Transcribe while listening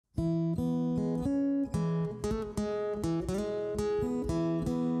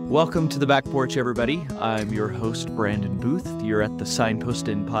Welcome to the Back Porch, everybody. I'm your host, Brandon Booth. You're at the Signpost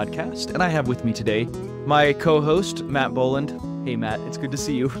Inn podcast, and I have with me today my co-host, Matt Boland. Hey, Matt, it's good to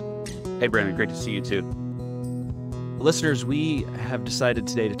see you. Hey, Brandon, great to see you too. Listeners, we have decided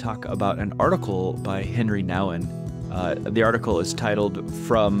today to talk about an article by Henri Nouwen. The article is titled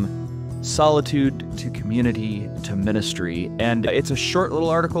From Solitude to Community to Ministry, and it's a short little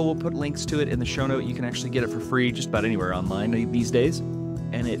article. We'll put links to it in the show note. You can actually get it for free just about anywhere online these days.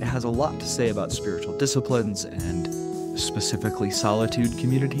 And it has a lot to say about spiritual disciplines and specifically solitude,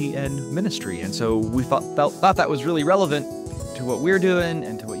 community, and ministry. And so we thought that was really relevant to what we're doing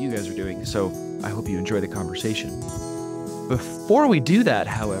and to what you guys are doing. So I hope you enjoy the conversation. Before we do that,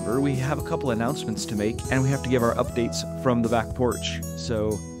 however, we have a couple announcements to make, and we have to give our updates from the back porch.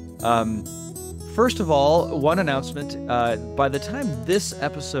 So first of all, one announcement. By the time this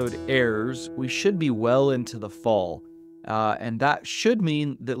episode airs, we should be well into the fall. And that should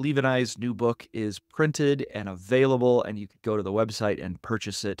mean that Leave and I's new book is printed and available, and you can go to the website and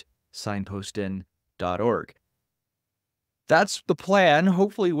purchase it, signpostin.org. That's the plan.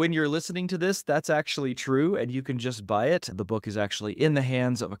 Hopefully when you're listening to this, that's actually true, and you can just buy it. The book is actually in the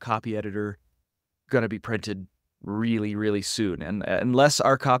hands of a copy editor, going to be printed really, really soon. And unless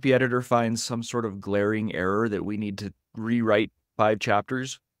our copy editor finds some sort of glaring error that we need to rewrite 5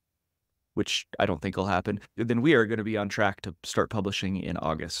 chapters, which I don't think will happen, then we are going to be on track to start publishing in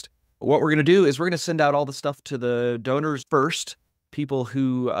August. What we're going to do is we're going to send out all the stuff to the donors first. People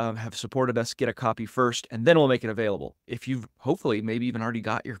who have supported us get a copy first, and then we'll make it available. If you've hopefully maybe even already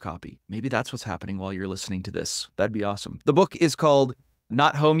got your copy, maybe that's what's happening while you're listening to this. That'd be awesome. The book is called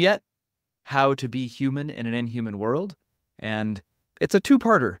Not Home Yet: How to Be Human in an Inhuman World, and it's a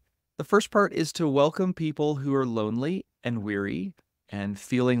 2-parter. The first part is to welcome people who are lonely and weary and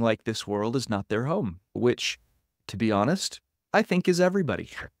feeling like this world is not their home, which, to be honest, I think is everybody.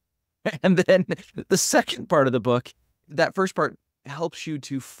 And then the second part of the book, that first part helps you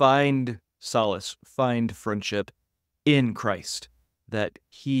to find solace, find friendship in Christ, that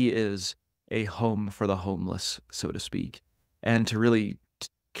he is a home for the homeless, so to speak, and to really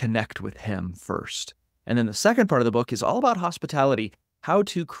connect with him first. And then the second part of the book is all about hospitality, how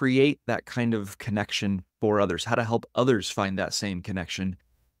to create that kind of connection for others, how to help others find that same connection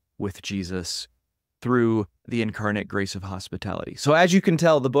with Jesus through the incarnate grace of hospitality. So as you can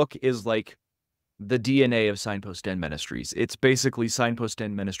tell, the book is like the DNA of Signpost Inn Ministries. It's basically Signpost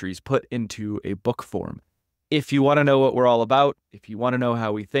Inn Ministries put into a book form. If you want to know what we're all about, if you want to know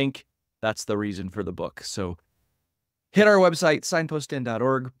how we think, that's the reason for the book. So hit our website,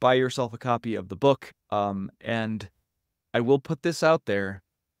 signpostin.org, buy yourself a copy of the book, and I will put this out there.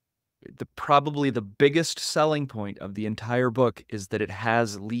 Probably the biggest selling point of the entire book is that it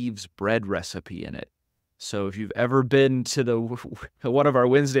has Leave's bread recipe in it. So if you've ever been to one of our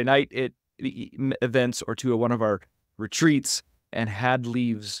Wednesday night events or to one of our retreats and had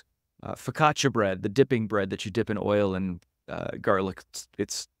Leave's focaccia bread, the dipping bread that you dip in oil and garlic,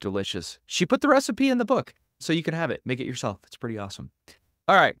 it's delicious. She put the recipe in the book, so you can have it. Make it yourself. It's pretty awesome.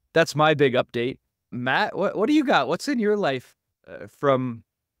 All right, that's my big update. Matt, what do you got? What's in your life from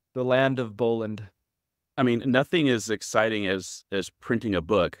the land of Boland? I mean, nothing as exciting as printing a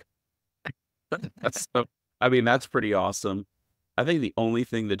book. That's pretty awesome. I think the only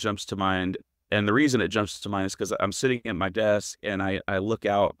thing that jumps to mind, and the reason it jumps to mind is because I'm sitting at my desk and I look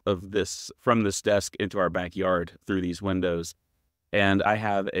out from this desk into our backyard through these windows, and I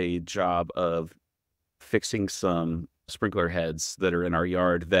have a job of fixing some sprinkler heads that are in our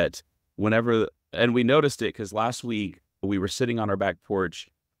yard that and we noticed it because last week we were sitting on our back porch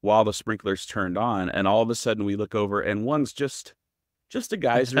while the sprinklers turned on, and all of a sudden we look over and one's just a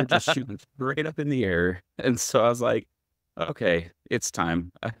geyser just shooting right up in the air. And so I was like, okay, it's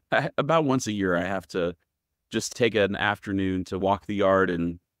time. About once a year I have to just take an afternoon to walk the yard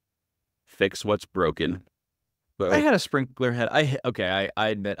and fix what's broken. But I had a sprinkler head. I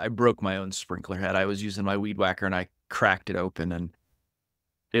admit I broke my own sprinkler head. I was using my weed whacker and I cracked it open, and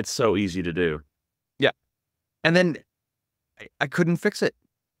it's so easy to do. Yeah. And then I couldn't fix it.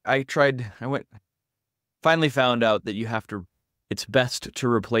 Finally found out that it's best to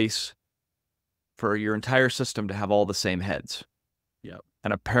replace for your entire system to have all the same heads. Yeah.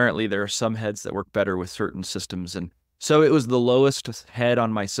 And apparently there are some heads that work better with certain systems. And so it was the lowest head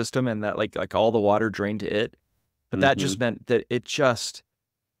on my system, and that like all the water drained to it. But that just meant that it just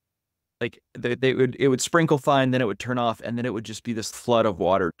it would sprinkle fine, then it would turn off, and then it would just be this flood of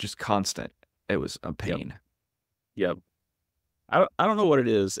water, just constant. It was a pain. Yep. I don't know what it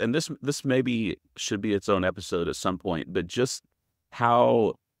is, and this maybe should be its own episode at some point, but just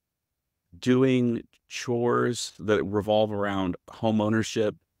how doing chores that revolve around home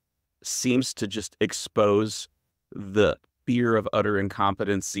ownership seems to just expose the fear of utter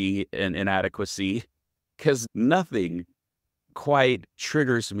incompetency and inadequacy, because nothing quite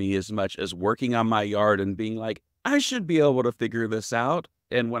triggers me as much as working on my yard and being like, I should be able to figure this out.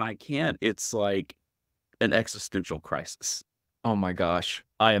 And when I can't, it's like an existential crisis. Oh my gosh,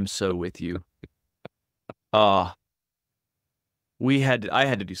 I am so with you. Uh I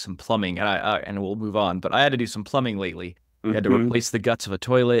had to do some plumbing, and we'll move on, but I had to do some plumbing lately. We had to replace the guts of a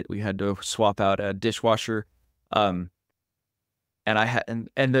toilet. We had to swap out a dishwasher. And I had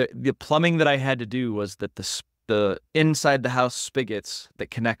and the plumbing that I had to do was that the inside the house spigots that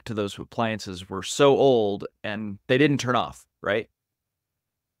connect to those appliances were so old and they didn't turn off, right?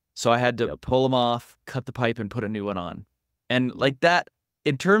 So I had to pull them off, cut the pipe, and put a new one on. And like that,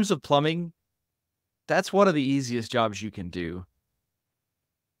 in terms of plumbing, that's one of the easiest jobs you can do,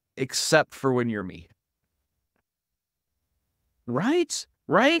 except for when you're me. Right?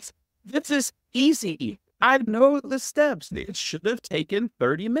 Right? This is easy. I know the steps. It should have taken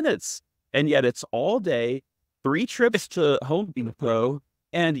 30 minutes. And yet it's all day, 3 trips to Home Depot,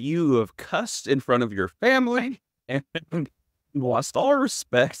 and you have cussed in front of your family and lost all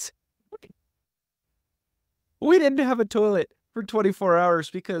respect. We didn't have a toilet for 24 hours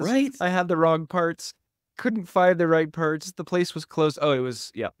because I had the wrong parts. Couldn't find the right parts. The place was closed. Oh, it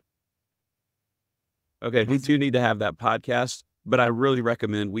was, yeah. Okay, we do need to have that podcast, but I really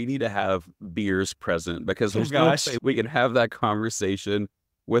recommend we need to have beers present, because there's no way we can have that conversation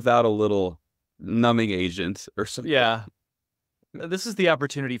without a little numbing agent or something. Yeah. This is the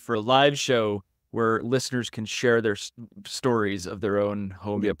opportunity for a live show where listeners can share their stories of their own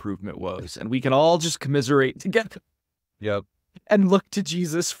home improvement woes, and we can all just commiserate together. Yep. And look to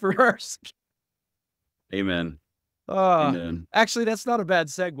Jesus for us. Amen. Amen. Actually, that's not a bad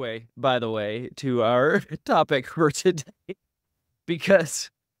segue, by the way, to our topic for today. Because,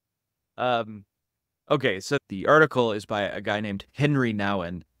 okay, so the article is by a guy named Henri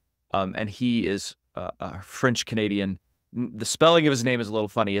Nouwen, and he is a French-Canadian. The spelling of his name is a little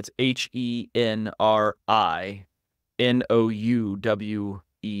funny. It's HenriNouwen,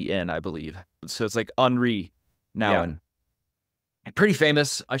 I believe. So it's like Henri Nouwen. Yeah. Pretty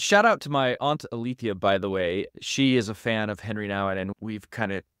famous. A shout out to my aunt Alethea, by the way. She is a fan of Henri Nouwen, and we've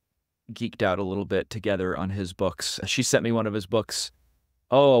kind of geeked out a little bit together on his books. She sent me one of his books,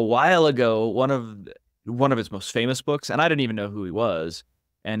 a while ago, one of his most famous books, and I didn't even know who he was.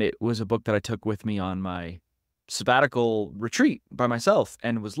 And it was a book that I took with me on my sabbatical retreat by myself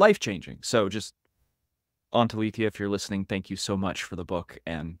and was life-changing. So just, Aunt Alethea, if you're listening, thank you so much for the book,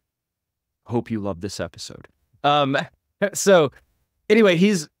 and hope you love this episode. So anyway,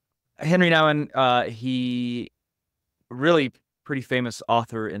 he's Henri Nouwen. He really pretty famous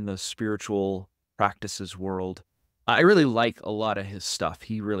author in the spiritual practices world. I really like a lot of his stuff.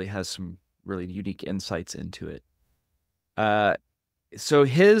 He really has some really unique insights into it. So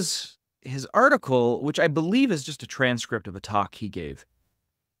his article, which I believe is just a transcript of a talk he gave,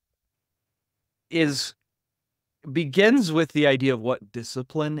 begins with the idea of what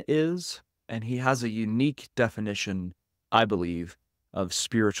discipline is, and he has a unique definition, I believe, of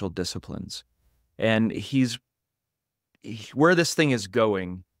spiritual disciplines. And where this thing is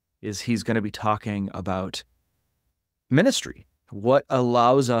going is he's going to be talking about ministry, what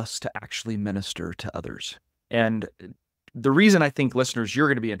allows us to actually minister to others. And the reason I think, listeners, you're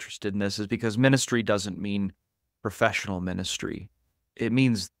going to be interested in this is because ministry doesn't mean professional ministry. It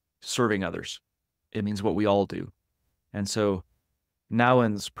means serving others. It means what we all do. And so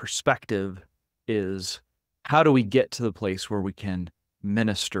Nouwen's perspective is, how do we get to the place where we can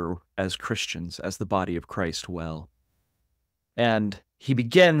minister as Christians, as the body of Christ well? And he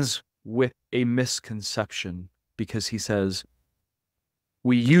begins with a misconception, because he says,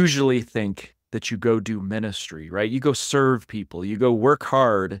 we usually think that you go do ministry, right? You go serve people, you go work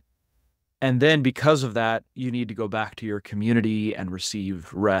hard, and then because of that, you need to go back to your community and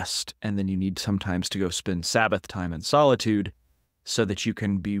receive rest, and then you need sometimes to go spend Sabbath time in solitude so that you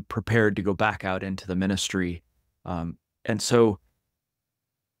can be prepared to go back out into the ministry. And so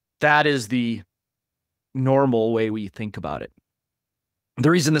that is the normal way we think about it.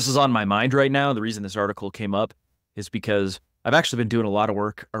 The reason this is on my mind right now, the reason this article came up, is because I've actually been doing a lot of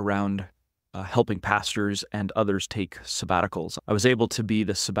work around helping pastors and others take sabbaticals. I was able to be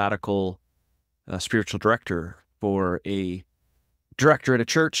the sabbatical spiritual director for a director at a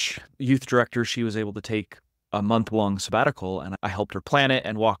church, youth director. She was able to take a month-long sabbatical, and I helped her plan it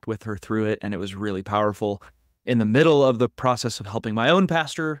and walked with her through it, and it was really powerful. In the middle of the process of helping my own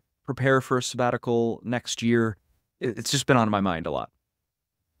pastor prepare for a sabbatical next year, it's just been on my mind a lot.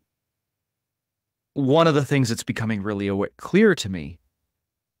 One of the things that's becoming really clear to me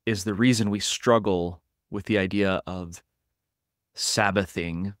is the reason we struggle with the idea of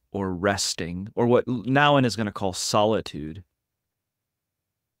Sabbathing or resting, or what Nouwen is going to call solitude,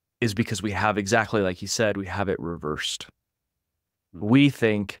 is because we have, exactly like he said, we have it reversed. We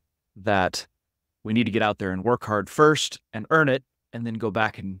think that we need to get out there and work hard first and earn it, and then go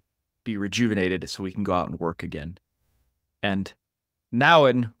back and be rejuvenated so we can go out and work again. And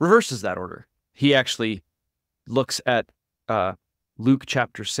Nouwen reverses that order. He actually looks at Luke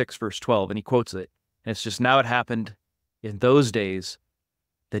chapter 6, verse 12, and he quotes it. And it's just, now it happened in those days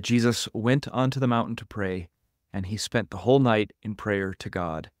that Jesus went onto the mountain to pray, and he spent the whole night in prayer to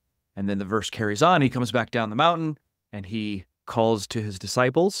God. And then the verse carries on. He comes back down the mountain, and he calls to his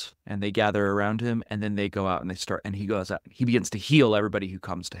disciples, and they gather around him, and then they go out and they start, and he goes out. He begins to heal everybody who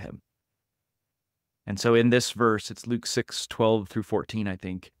comes to him. And so in this verse, it's Luke 6, 12 through 14, I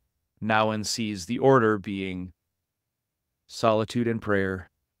think, Nouwen sees the order being solitude and prayer,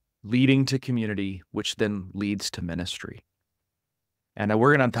 leading to community, which then leads to ministry. And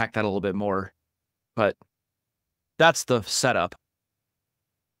we're going to unpack that a little bit more, but that's the setup.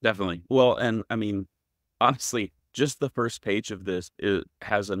 Definitely. Well, and I mean, honestly, just the first page of this, it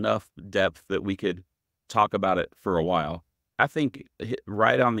has enough depth that we could talk about it for a while. I think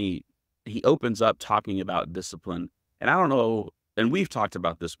right on the, he opens up talking about discipline. And I don't know, and we've talked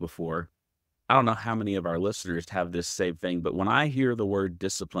about this before. I don't know how many of our listeners have this same thing, but when I hear the word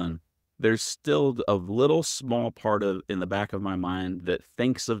discipline, there's still a little small part of in the back of my mind that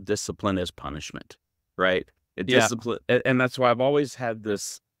thinks of discipline as punishment, right? Discipline, and that's why I've always had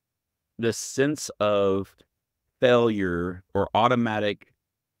this sense of failure or automatic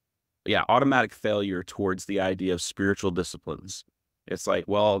failure towards the idea of spiritual disciplines. It's like,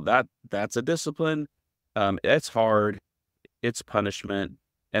 well, that's a discipline. It's hard. It's punishment.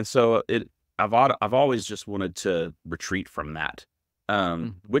 And so I've always just wanted to retreat from that.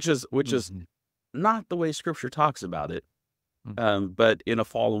 Which is not the way Scripture talks about it. But in a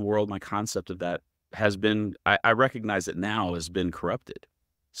fallen world, my concept of that has been, I recognize it now, has been corrupted.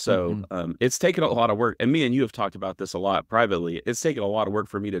 So it's taken a lot of work, and me and you have talked about this a lot privately. It's taken a lot of work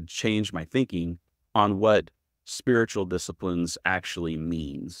for me to change my thinking on what spiritual disciplines actually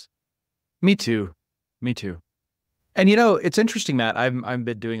means. Me too. And you know, it's interesting, Matt. I've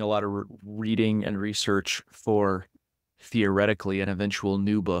been doing a lot of reading and research for theoretically an eventual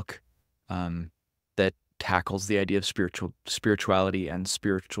new book that tackles the idea of spirituality and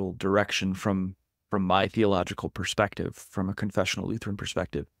spiritual direction from my theological perspective, from a confessional Lutheran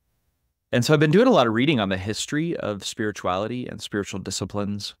perspective. And so I've been doing a lot of reading on the history of spirituality and spiritual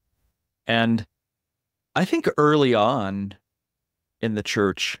disciplines. And I think early on in the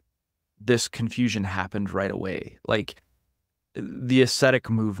church, this confusion happened right away. Like the ascetic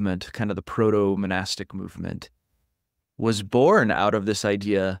movement, kind of the proto-monastic movement, was born out of this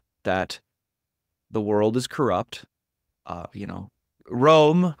idea that the world is corrupt.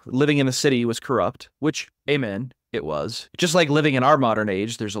 Rome, living in the city, was corrupt, which, amen, it was. Just like living in our modern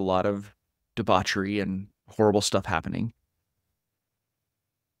age, there's a lot of debauchery and horrible stuff happening.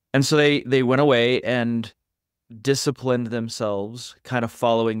 And so they went away and disciplined themselves, kind of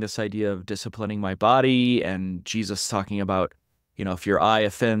following this idea of disciplining my body, and Jesus talking about, if your eye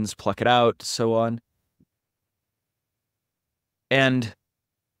offends, pluck it out, so on. And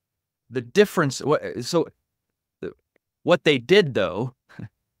the difference, what they did, though,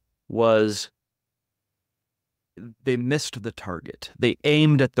 was they missed the target. They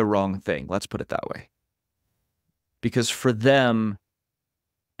aimed at the wrong thing. Let's put it that way. Because for them,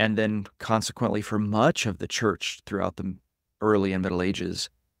 and then consequently for much of the church throughout the early and Middle Ages,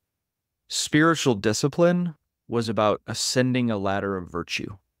 spiritual discipline was about ascending a ladder of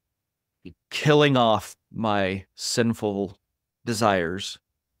virtue, killing off my sinful desires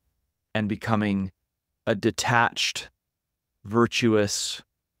and becoming a detached, virtuous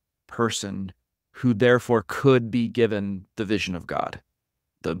person who therefore could be given the vision of God,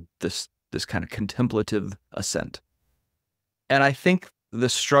 this kind of contemplative ascent. And I think the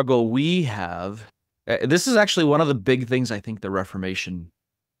struggle we have, this is actually one of the big things I think the Reformation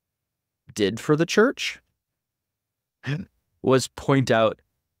did for the church, was point out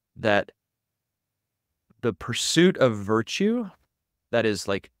that the pursuit of virtue, that is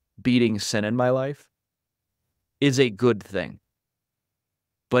like beating sin in my life, is a good thing,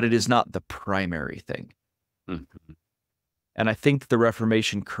 but it is not the primary thing. And I think the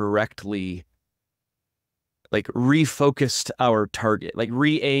Reformation correctly refocused our target,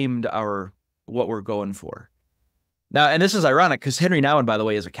 re-aimed what we're going for. Now, and this is ironic because Henri Nouwen, by the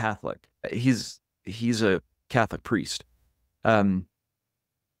way, is a Catholic. He's a Catholic priest. But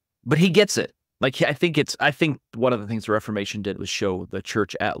he gets it. Like, I think one of the things the Reformation did was show the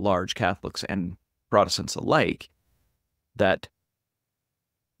church at large, Catholics and Protestants alike, that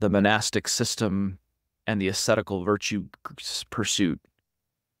the monastic system and the ascetical virtue pursuit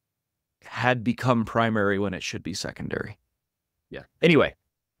had become primary when it should be secondary. Yeah. Anyway,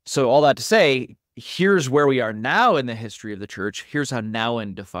 so all that to say, here's where we are now in the history of the church. Here's how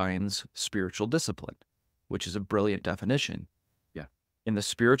Nouwen defines spiritual discipline, which is a brilliant definition. Yeah. In the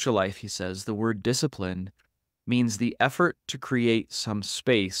spiritual life, he says, the word discipline means the effort to create some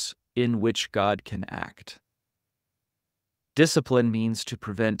space in which God can act. Discipline means to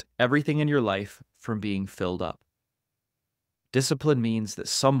prevent everything in your life from being filled up. Discipline means that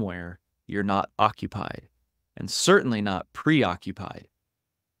somewhere you're not occupied, and certainly not preoccupied.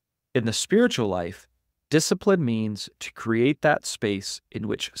 In the spiritual life, discipline means to create that space in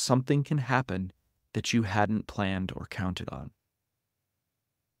which something can happen that you hadn't planned or counted on.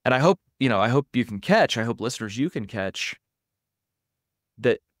 And I hope you can catch, I hope listeners, you can catch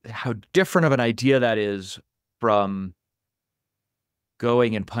that how different of an idea that is from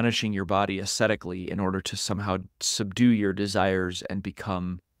going and punishing your body ascetically in order to somehow subdue your desires and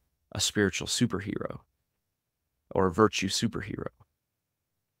become a spiritual superhero or a virtue superhero.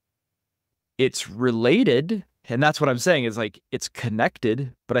 It's related, and that's what I'm saying, is like it's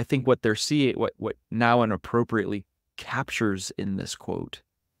connected, but I think what they're seeing, what Nouwen appropriately captures in this quote,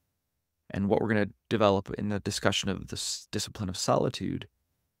 and what we're going to develop in the discussion of this discipline of solitude,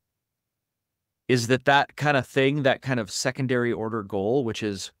 is that kind of thing, that kind of secondary order goal, which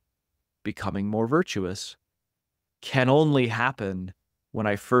is becoming more virtuous, can only happen when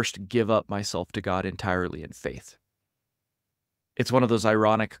I first give up myself to God entirely in faith. It's one of those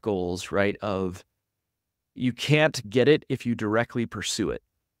ironic goals, right? Of you can't get it if you directly pursue it.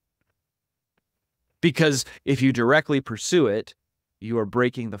 Because if you directly pursue it, you are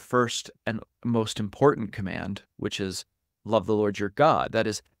breaking the first and most important command, which is love the Lord your God. That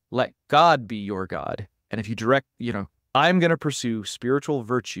is, let God be your God. And if you I'm going to pursue spiritual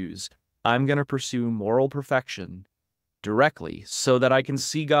virtues, I'm going to pursue moral perfection directly so that I can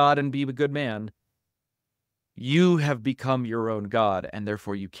see God and be a good man. You have become your own God, and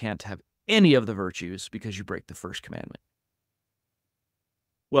therefore you can't have any of the virtues because you break the first commandment.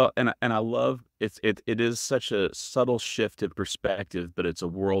 Well, and I love it is such a subtle shift in perspective, but it's a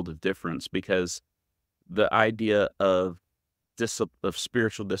world of difference, because the idea of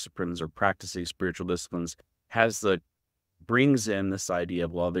spiritual disciplines or practicing spiritual disciplines brings in this idea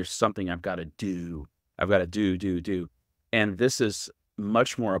of, well, there's something I've got to do. I've got to do. And this is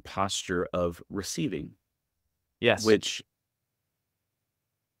much more a posture of receiving. Yes. Which,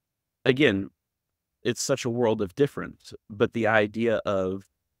 again, it's such a world of difference. But the idea of,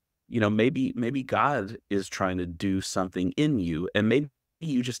 maybe God is trying to do something in you, and maybe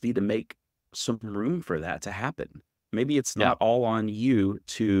you just need to make some room for that to happen. Maybe it's not all on you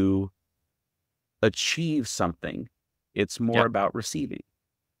to achieve something. It's more about receiving.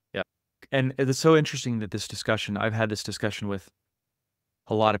 Yeah. And it's so interesting that I've had this discussion with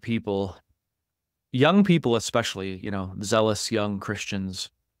a lot of people, young people especially, zealous young Christians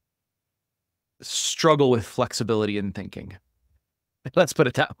struggle with flexibility in thinking. Let's put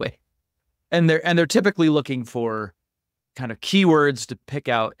it that way. And they're typically looking for kind of keywords to pick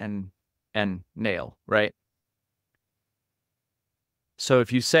out and nail, right? So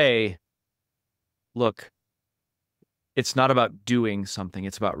if you say, look, it's not about doing something,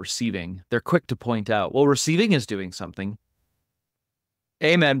 it's about receiving, they're quick to point out, well, receiving is doing something.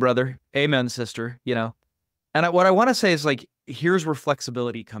 Amen, brother. Amen, sister, And what I want to say is, like, here's where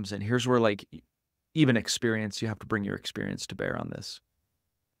flexibility comes in. Here's where, like, even experience, you have to bring your experience to bear on this.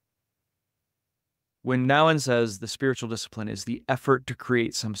 When Nouwen says the spiritual discipline is the effort to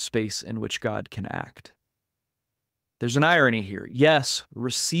create some space in which God can act, there's an irony here. Yes,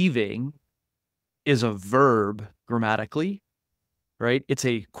 receiving is a verb grammatically, right? It's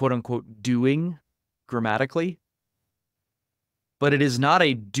a quote-unquote doing grammatically, but it is not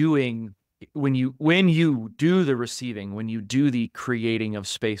a doing. When you do the receiving, when you do the creating of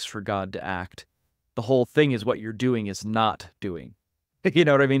space for God to act, the whole thing is what you're doing is not doing. You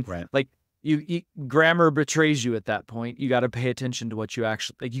know what I mean? Right. Like, grammar betrays you at that point. You got to pay attention to what you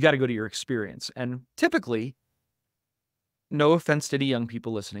actually, like, you got to go to your experience. And typically, no offense to any young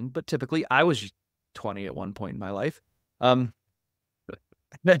people listening, but typically I was 20 at one point in my life.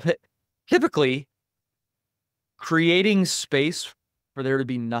 Typically, creating space for there to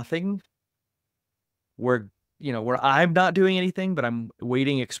be nothing, where I'm not doing anything, but I'm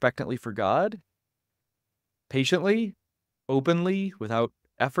waiting expectantly for God, patiently, openly, without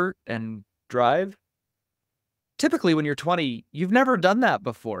effort and drive. Typically, when you're 20, you've never done that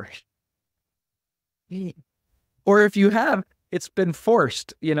before. Or if you have, it's been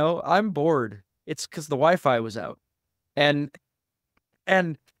forced, you know, I'm bored. It's because the Wi-Fi was out. And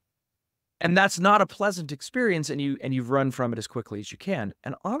and and that's not a pleasant experience, and you've run from it as quickly as you can.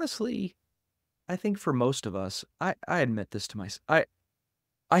 And honestly, I think for most of us, I admit this to myself. I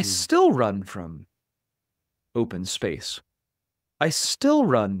Mm. still run from open space. I still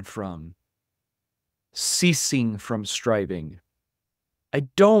run from ceasing from striving. I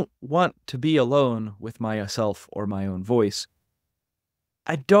don't want to be alone with myself or my own voice.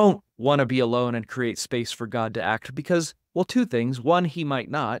 I don't want to be alone and create space for God to act because, well, two things. One, he might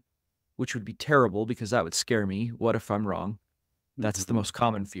not, which would be terrible because that would scare me. What if I'm wrong? That's the Mhm. most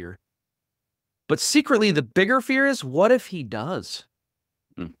common fear. But secretly, the bigger fear is, what if he does?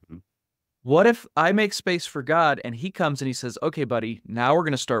 Mhm. What if I make space for God and he comes and he says, okay, buddy, now we're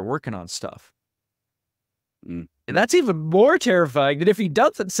going to start working on stuff. Mm. And that's even more terrifying than if he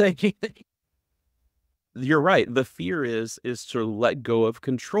doesn't say anything. You're right. The fear is to let go of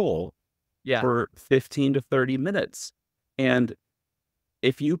control Yeah. for 15 to 30 minutes. And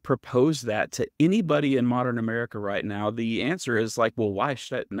if you propose that to anybody in modern America right now, the answer is like, well, why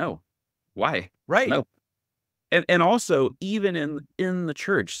should I? No. Why? Right. No. And also even in the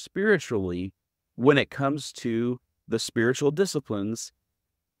church spiritually, when it comes to the spiritual disciplines,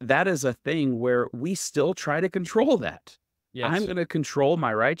 that is a thing where we still try to control that. I'm Yes. going to control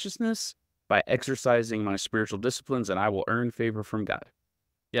my righteousness by exercising my spiritual disciplines, and I will earn favor from God.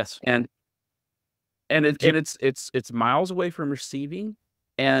 Yes. And Do you, it's miles away from receiving,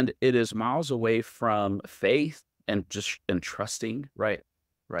 and it is miles away from faith and just and trusting, right.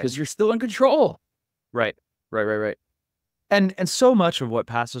 Right. because you're still in control. Right. Right. Right. Right. And so much of what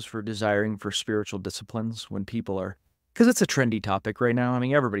passes for desiring for spiritual disciplines when people are, because it's a trendy topic right now. I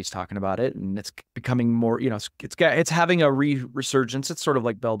mean, everybody's talking about it, and it's becoming more. You know, it's having a resurgence. It's sort of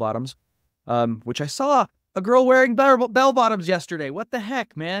like bell bottoms, which I saw a girl wearing bell bottoms yesterday. What the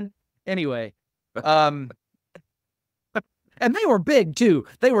heck, man? Anyway, um, and they were big too.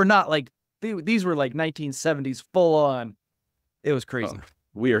 They were not like these were like 1970s full on. It was Oh, crazy.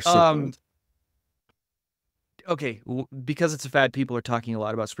 we are so Um, old. okay, because it's a fad, people are talking a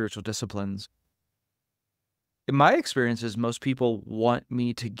lot about spiritual disciplines. In my experiences, most people want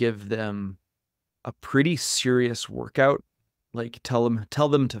me to give them a pretty serious workout. Like tell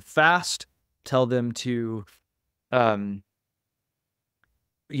them to fast, tell them to um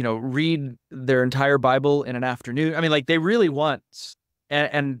read their entire Bible in an afternoon. I mean, like they really want and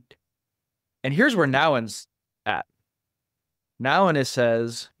and, and here's where Nouwen's at. Nouwen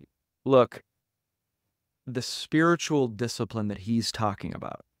says, look, the spiritual discipline that he's talking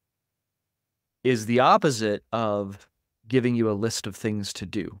about is the opposite of giving you a list of things to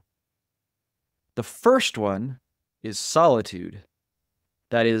do. The first one is solitude.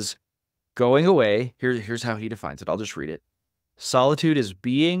 That is going away. Here's how he defines it. I'll just read it. Solitude is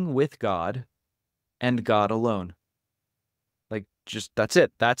being with God and God alone. Like, just that's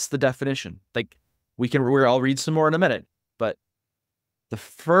it. That's the definition. Like, I'll read some more in a minute. But the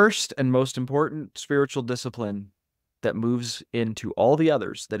first and most important spiritual discipline that moves into all the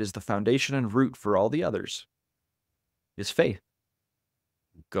others, that is the foundation and root for all the others, is faith.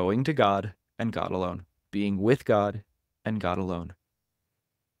 Going to God and God alone. Being with God and God alone.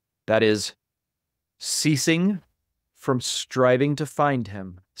 That is ceasing from striving to find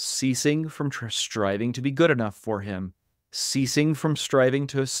him, ceasing from striving to be good enough for him, ceasing from striving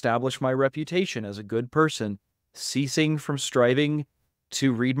to establish my reputation as a good person, ceasing from striving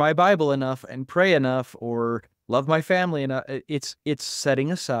to read my Bible enough and pray enough or love my family enough. It's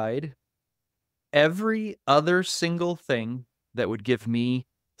setting aside every other single thing that would give me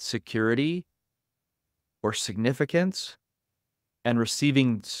security or significance and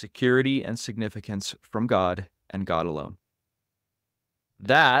receiving security and significance from God and God alone.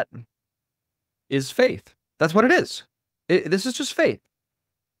 That is faith. That's what it is. This is just faith.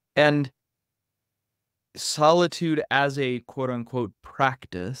 And solitude as a quote unquote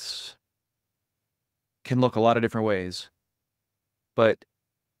practice can look a lot of different ways. But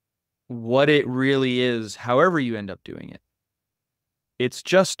what it really is, however you end up doing it, it's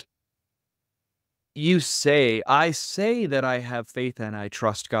just I say that I have faith and I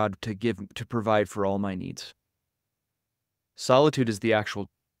trust God to provide for all my needs. Solitude is the actual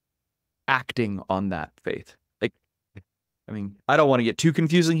acting on that faith. Like, I mean, I don't want to get too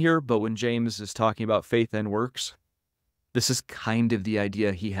confusing here, but when James is talking about faith and works, this is kind of the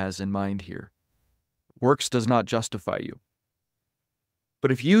idea he has in mind here. Works does not justify you.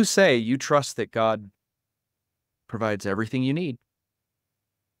 But if you say you trust that God provides everything you need,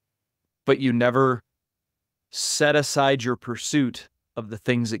 but you never set aside your pursuit of the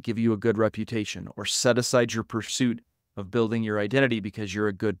things that give you a good reputation, or set aside your pursuit of building your identity because you're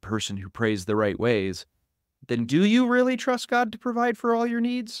a good person who prays the right ways, then do you really trust God to provide for all your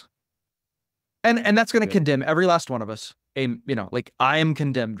needs? And that's going to condemn every last one of us. Like I am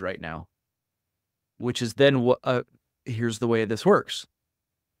condemned right now, which is then what, here's the way this works,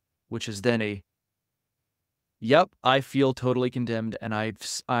 which is then yep, I feel totally condemned and I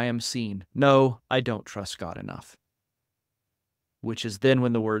am seen. No, I don't trust God enough. Which is then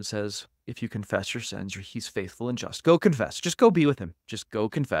when the word says, if you confess your sins, he's faithful and just. Go confess. Just go be with him. Just go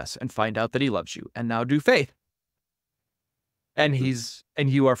confess and find out that he loves you. And now do faith. And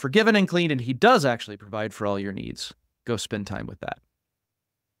you are forgiven and clean, and he does actually provide for all your needs. Go spend time with that.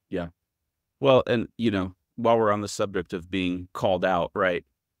 Yeah. Well, and while we're on the subject of being called out, right?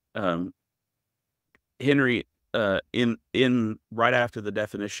 Henry, in right after the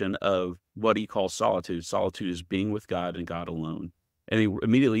definition of what he calls solitude is being with God and God alone. And he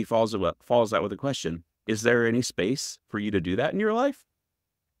immediately follows that with a question: is there any space for you to do that in your life?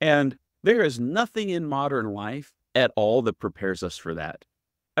 And there is nothing in modern life at all that prepares us for that.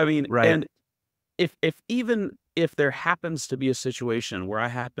 I mean, right. And even if there happens to be a situation where I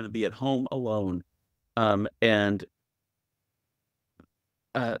happen to be at home alone, and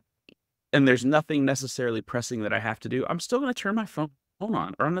there's nothing necessarily pressing that I have to do, I'm still going to turn my phone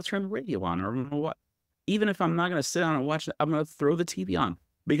on, or I'm going to turn the radio on, or I'm going to what. Even if I'm not going to sit down and watch it, I'm going to throw the TV on,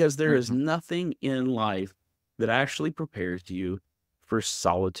 because there is nothing in life that actually prepares you for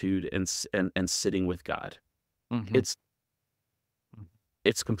solitude and sitting with God.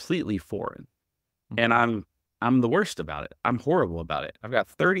 It's completely foreign, and I'm the worst about it. I'm horrible about it. I've got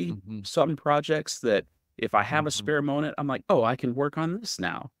 30 some projects that if I have a spare moment, I'm like, oh, I can work on this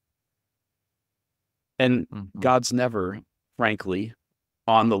now. And God's never, frankly,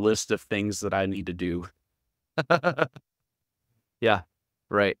 on the list of things that I need to do. Yeah,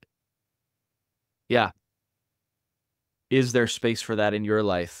 right. Yeah. Is there space for that in your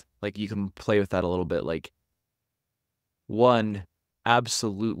life? Like, you can play with that a little bit. Like, one,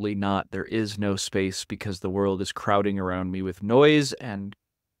 absolutely not. There is no space, because the world is crowding around me with noise and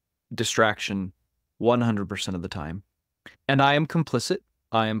distraction 100% of the time. And I am complicit.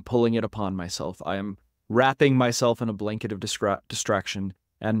 I am pulling it upon myself. I am wrapping myself in a blanket of distraction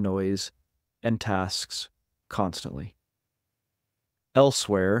and noise and tasks constantly.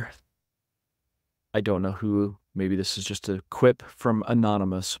 Elsewhere, I don't know who, maybe this is just a quip from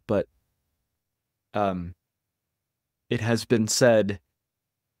Anonymous, but it has been said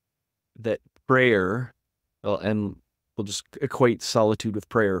that prayer, and we'll just equate solitude with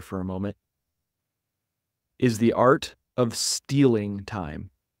prayer for a moment, is the art of stealing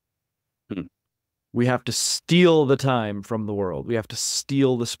time. We have to steal the time from the world. We have to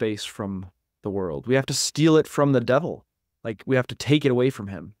steal the space from the world. We have to steal it from the devil. Like, we have to take it away from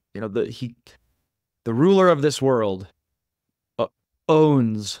him. The ruler of this world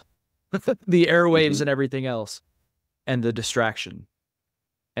owns the airwaves and everything else, and the distraction.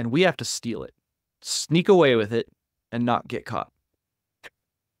 And we have to steal it, sneak away with it, and not get caught.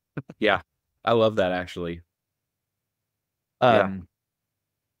 Yeah, I love that, actually.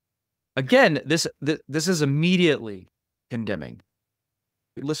 Again, this is immediately condemning.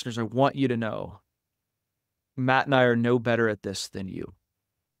 Listeners, I want you to know, Matt and I are no better at this than you.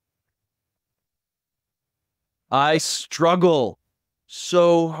 I struggle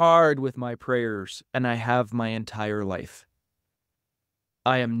so hard with my prayers, and I have my entire life.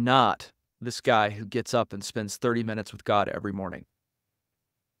 I am not this guy who gets up and spends 30 minutes with God every morning.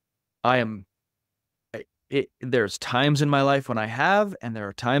 There's times in my life when I have, and there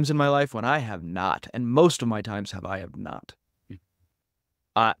are times in my life when I have not. And most of my times I have not.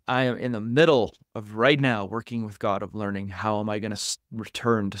 I am in the middle of right now working with God, of learning how am I going to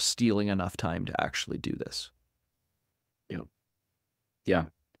return to stealing enough time to actually do this. Yeah.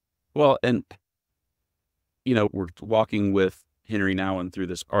 Well, and, we're walking with Henri Nouwen through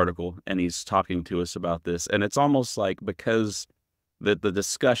this article, and he's talking to us about this. And it's almost like, because the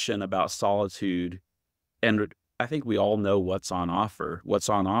discussion about solitude, and I think we all know what's on offer. What's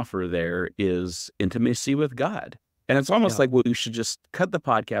on offer there is intimacy with God. And it's almost like, well, we should just cut the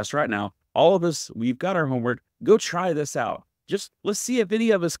podcast right now. All of us, we've got our homework. Go try this out. Just let's see if any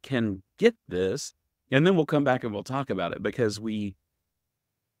of us can get this. And then we'll come back and we'll talk about it, because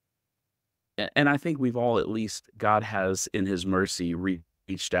and I think we've all, at least God has in his mercy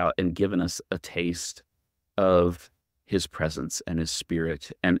reached out and given us a taste of his presence and his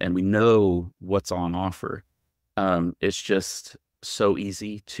spirit. And we know what's on offer. It's just so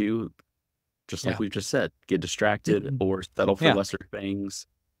easy to, just like we've just said, get distracted or settle for lesser things.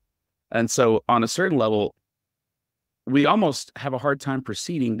 And so on a certain level, we almost have a hard time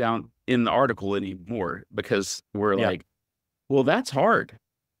proceeding down in the article anymore because we're Yeah. like, well, that's hard.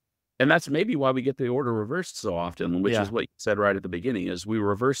 And that's maybe why we get the order reversed so often, which Yeah. is what you said right at the beginning, is we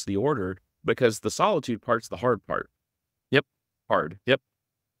reverse the order because the solitude part's the hard part. Yep. Hard. Yep.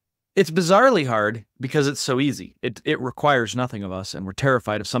 It's bizarrely hard because it's so easy. It requires nothing of us, and we're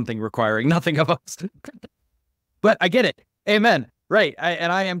terrified of something requiring nothing of us. But I get it. Amen. Right.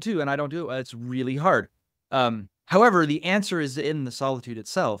 I am too, and I don't do it. It's really hard. However, the answer is in the solitude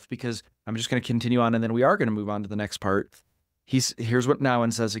itself, because I'm just going to continue on, and then we are going to move on to the next part. Here's what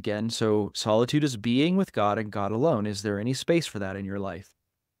Nouwen says again. So solitude is being with God and God alone. Is there any space for that in your life?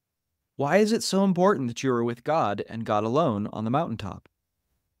 Why is it so important that you are with God and God alone on the mountaintop?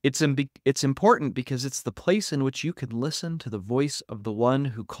 It's important because it's the place in which you can listen to the voice of the one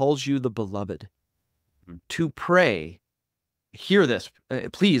who calls you the beloved. To pray, hear this,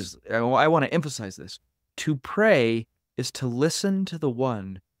 please, I want to emphasize this. To pray is to listen to the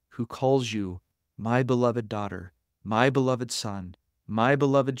one who calls you my beloved daughter, my beloved son, my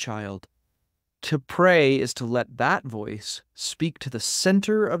beloved child. To pray is to let that voice speak to the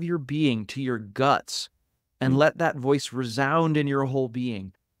center of your being, to your guts, and let that voice resound in your whole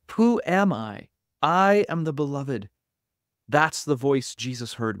being. Who am I? I am the beloved. That's the voice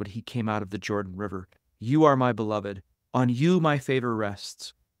Jesus heard when he came out of the Jordan River. You are my beloved. On you my favor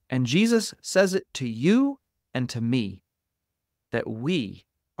rests. And Jesus says it to you and to me, that we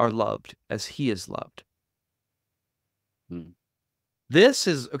are loved as he is loved. This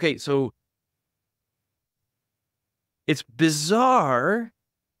is, okay, so it's bizarre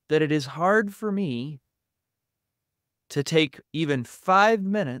that it is hard for me to take even 5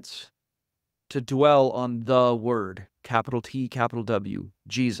 minutes to dwell on the word, capital T, capital W,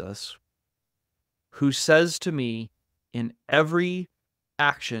 Jesus, who says to me in every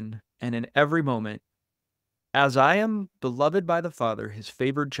action and in every moment, as I am beloved by the Father, his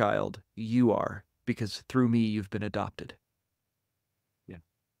favored child, you are, because through me you've been adopted. Yeah.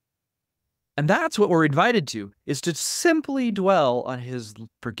 And that's what we're invited to, is to simply dwell on his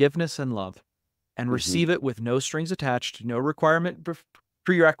forgiveness and love and receive it with no strings attached, no requirement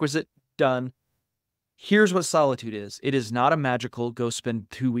prerequisite done. Here's what solitude is. It is not a magical go spend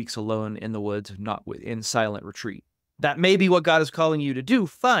 2 weeks alone in the woods, not in silent retreat. That may be what God is calling you to do.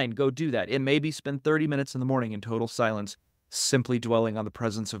 Fine, go do that. It may be spend 30 minutes in the morning in total silence, simply dwelling on the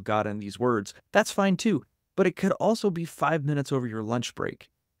presence of God and these words. That's fine too. But it could also be 5 minutes over your lunch break.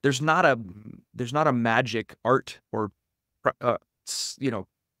 There's not a magic art or,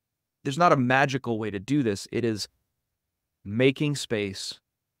 there's not a magical way to do this. It is making space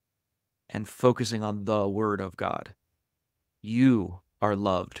and focusing on the word of God. You are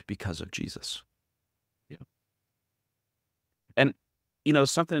loved because of Jesus. Yeah. And,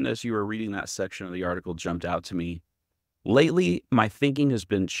 something as you were reading that section of the article jumped out to me. Lately, my thinking has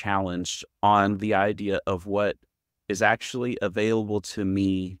been challenged on the idea of what is actually available to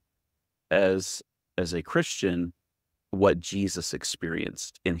me as a Christian, what Jesus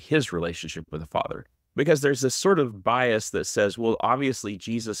experienced in his relationship with the Father. Because there's this sort of bias that says, well, obviously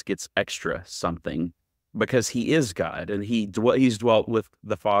Jesus gets extra something because he is God and he's dwelt with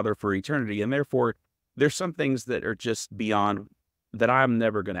the Father for eternity. And therefore, there's some things that are just beyond that I'm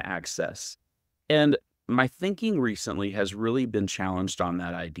never going to access. And my thinking recently has really been challenged on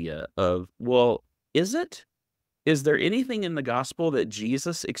that idea of, well, is there anything in the gospel that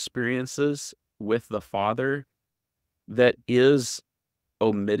Jesus experiences with the Father that is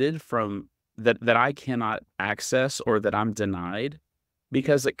omitted from that I cannot access or that I'm denied?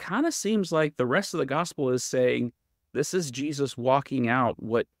 Because it kind of seems like the rest of the gospel is saying this is Jesus walking out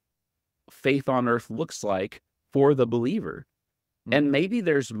what faith on earth looks like for the believer. And maybe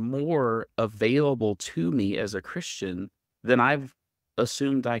there's more available to me as a Christian than I've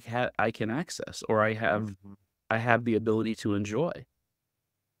assumed I can access or I have the ability to enjoy.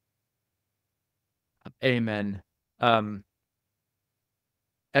 Amen.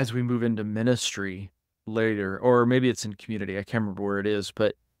 As we move into ministry later, or maybe it's in community, I can't remember where it is,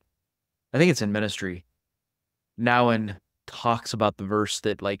 but I think it's in ministry. Nouwen talks about the verse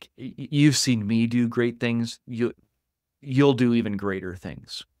that, like, you've seen me do great things, you'll do even greater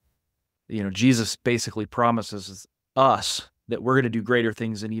things. Jesus basically promises us that we're going to do greater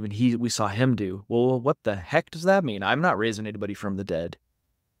things than even we saw him do. Well, what the heck does that mean? I'm not raising anybody from the dead.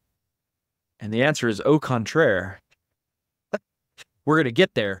 And the answer is au contraire. We're going to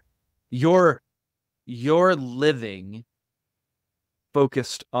get there. You're living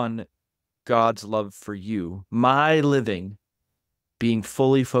focused on God's love for you. My living being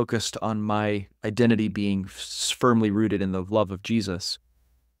fully focused on my identity being firmly rooted in the love of Jesus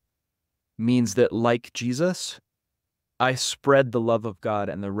means that, like Jesus, I spread the love of God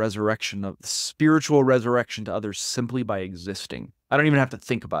and the resurrection of the spiritual resurrection to others simply by existing. I don't even have to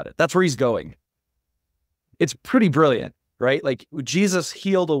think about it. That's where he's going. It's pretty brilliant, right? Like Jesus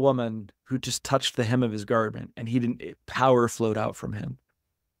healed a woman who just touched the hem of his garment and power flowed out from him.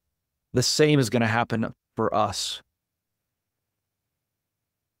 The same is going to happen for us.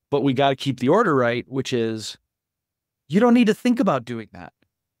 But we got to keep the order right, which is you don't need to think about doing that.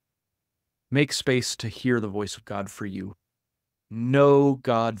 Make space to hear the voice of God for you. Know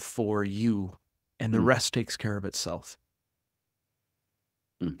God for you, and the rest takes care of itself.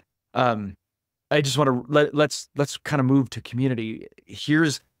 I just want to let's kind of move to community.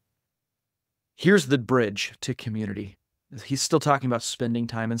 Here's the bridge to community. He's still talking about spending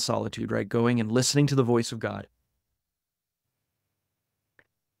time in solitude, right? Going and listening to the voice of God.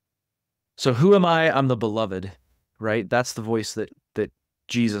 So who am I? I'm the beloved, right? That's the voice that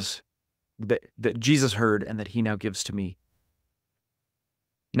Jesus heard and that he now gives to me.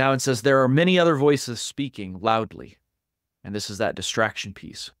 Now it says there are many other voices speaking loudly. And this is that distraction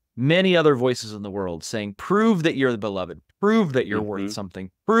piece. Many other voices in the world saying, prove that you're the beloved, prove that you're worth something,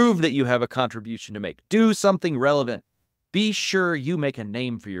 prove that you have a contribution to make, do something relevant. Be sure you make a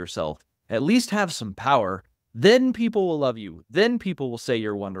name for yourself, at least have some power. Then people will love you. Then people will say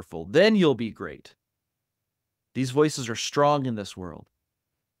you're wonderful. Then you'll be great. These voices are strong in this world.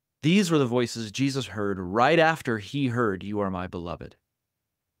 These were the voices Jesus heard right after he heard, you are my beloved.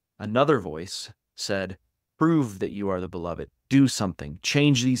 Another voice said, prove that you are the beloved. Do something.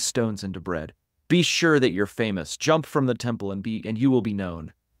 Change these stones into bread. Be sure that you're famous. Jump from the temple and you will be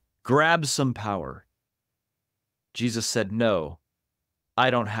known. Grab some power. Jesus said, no, I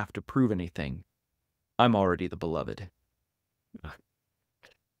don't have to prove anything. I'm already the beloved.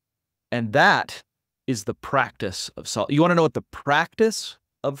 And that is the practice of solitude. You want to know what the practice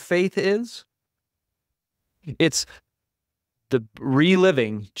of faith is? It's the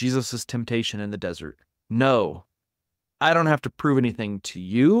reliving Jesus' temptation in the desert. No, I don't have to prove anything to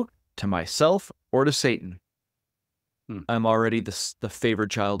you, to myself, or to Satan. I'm already the favored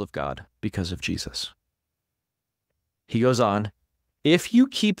child of God because of Jesus. He goes on, if you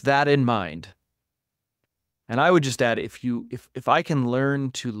keep that in mind, and I would just add, if I can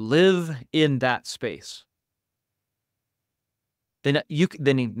learn to live in that space, then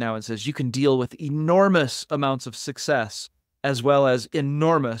now it says you can deal with enormous amounts of success as well as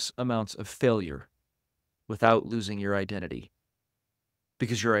enormous amounts of failure without losing your identity.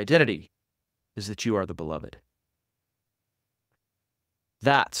 Because your identity is that you are the beloved.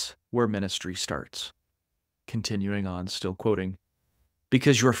 That's where ministry starts. Continuing on, still quoting,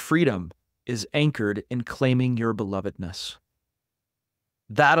 because your freedom is anchored in claiming your belovedness.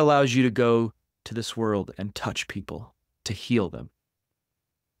 That allows you to go to this world and touch people, to heal them,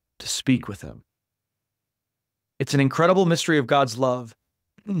 to speak with them. It's an incredible mystery of God's love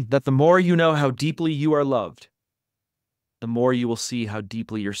that the more you know how deeply you are loved, the more you will see how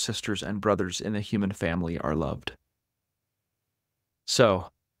deeply your sisters and brothers in the human family are loved.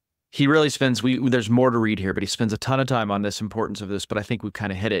 So he really spends, there's more to read here, but he spends a ton of time on this importance of this, but I think we've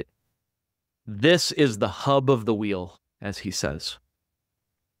kind of hit it. This is the hub of the wheel, as he says.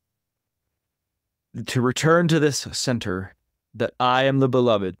 To return to this center, that I am the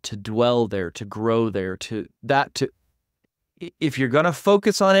beloved, to dwell there, to grow there, if you're going to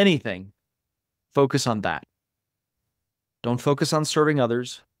focus on anything, focus on that. Don't focus on serving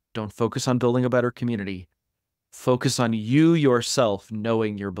others. Don't focus on building a better community. Focus on you yourself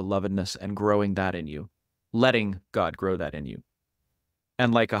knowing your belovedness and growing that in you, letting God grow that in you.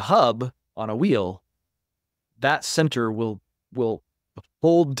 And like a hub on a wheel, that center will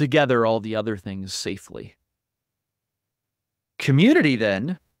hold together all the other things safely. Community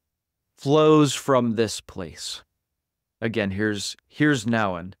then flows from this place. Again, here's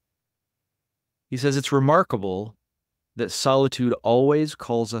Nouwen. He says it's remarkable that solitude always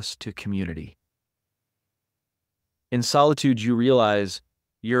calls us to community. In solitude, you realize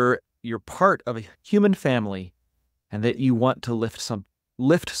you're part of a human family and that you want to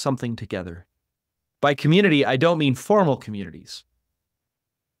lift something together. By community, I don't mean formal communities.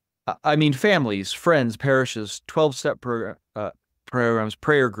 I mean families, friends, parishes, 12-step programs,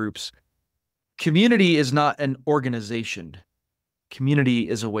 prayer groups. Community is not an organization. Community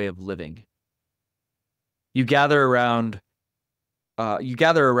is a way of living. You gather around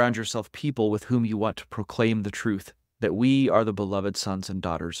yourself people with whom you want to proclaim the truth that we are the beloved sons and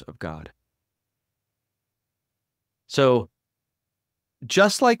daughters of God. So,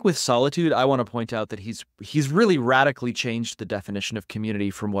 just like with solitude, I want to point out that he's really radically changed the definition of community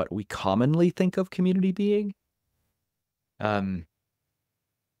from what we commonly think of community being.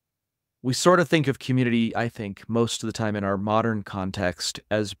 we sort of think of community, I think, most of the time in our modern context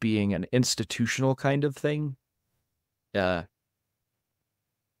as being an institutional kind of thing. Uh,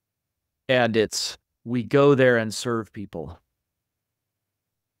 and it's we go there and serve people.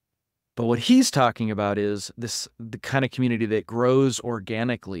 But what he's talking about is the kind of community that grows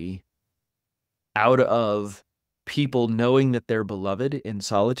organically out of people knowing that they're beloved in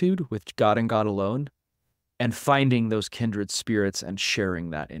solitude with God and God alone, and finding those kindred spirits and sharing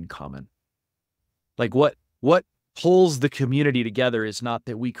that in common. Like what pulls the community together is not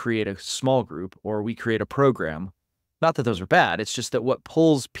that we create a small group or we create a program. Not that those are bad. It's just that what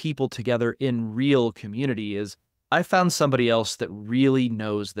pulls people together in real community is I found somebody else that really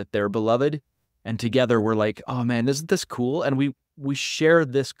knows that they're beloved. And together we're like, oh man, isn't this cool? And we share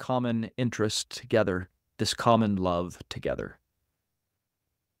this common interest together, this common love together.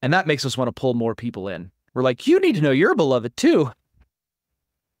 And that makes us want to pull more people in. We're like, you need to know you're beloved too.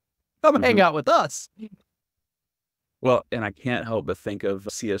 Come hang out with us. Well, and I can't help but think of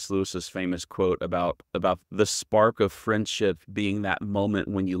C.S. Lewis's famous quote about the spark of friendship being that moment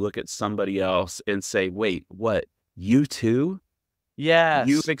when you look at somebody else and say, wait, what? You too? Yes.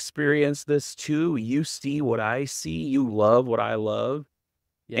 You've experienced this too? You see what I see? You love what I love?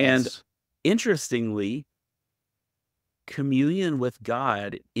 Yes. And interestingly, communion with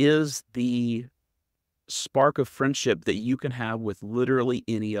God is the spark of friendship that you can have with literally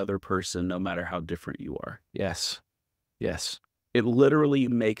any other person, no matter how different you are. Yes. Yes. It literally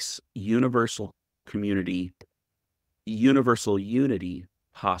makes universal community, universal unity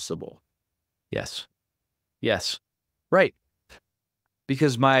possible. Yes. Yes. Right.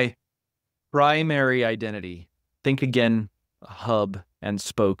 Because my primary identity, think again, hub and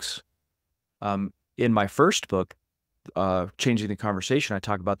spokes. In my first book, Changing the Conversation, I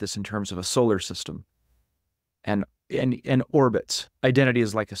talk about this in terms of a solar system and orbits. Identity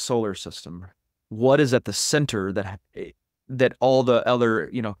is like a solar system. What is at the center that all the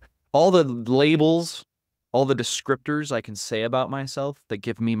other, all the labels, all the descriptors I can say about myself that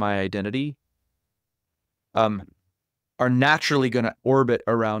give me my identity, are naturally going to orbit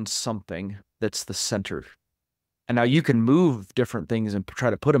around something that's the center. And now you can move different things and try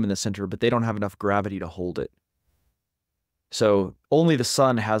to put them in the center, but they don't have enough gravity to hold it. So only the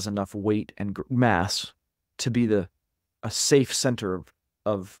sun has enough weight and mass to be a safe center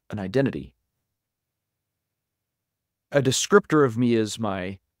of an identity. A descriptor of me is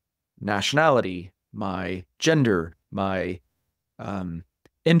my nationality, my gender, my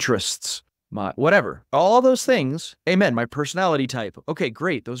interests, my whatever. All those things, amen, my personality type. Okay,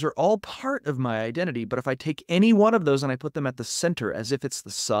 great. Those are all part of my identity. But if I take any one of those and I put them at the center as if it's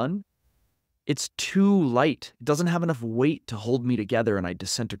the sun, it's too light. It doesn't have enough weight to hold me together and I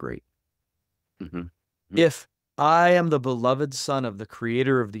disintegrate. If I am the beloved son of the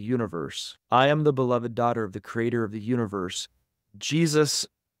creator of the universe, I am the beloved daughter of the creator of the universe, Jesus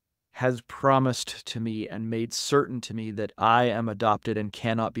has promised to me and made certain to me that I am adopted and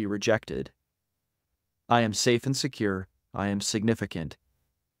cannot be rejected. I am safe and secure. I am significant.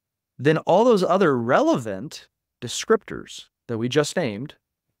 Then all those other relevant descriptors that we just named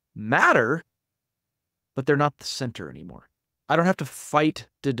matter, but they're not the center anymore. I don't have to fight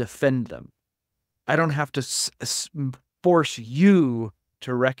to defend them. I don't have to force you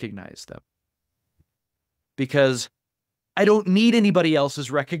to recognize them. Because I don't need anybody else's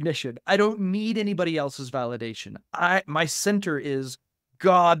recognition. I don't need anybody else's validation. My center is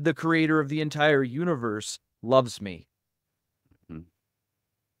God, the creator of the entire universe, loves me.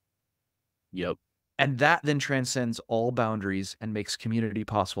 Yep. And that then transcends all boundaries and makes community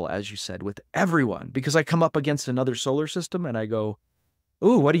possible, as you said, with everyone. Because I come up against another solar system and I go,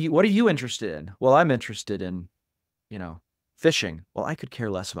 ooh, what are you interested in? Well, I'm interested in, fishing. Well, I could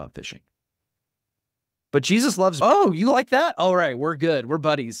care less about fishing. But Jesus loves, oh, you like that? All right, we're good. We're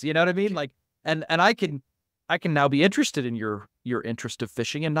buddies. You know what I mean? Like, and I can now be interested in your interest of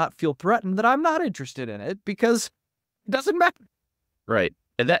fishing and not feel threatened that I'm not interested in it because it doesn't matter. Right.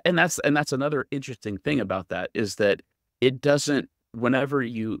 And that's another interesting thing about that is that it doesn't, whenever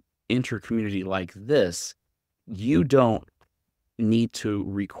you enter community like this, you don't need to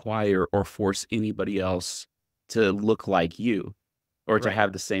require or force anybody else to look like you or to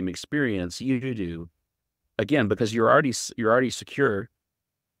have the same experience you do. Again, because you're already secure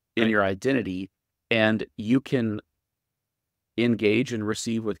in your identity, and you can engage and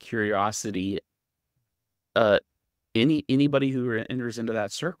receive with curiosity anybody who enters into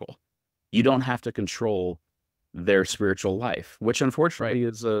that circle. You don't have to control their spiritual life, which unfortunately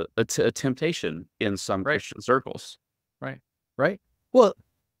is a temptation in some Christian circles. Right. Well,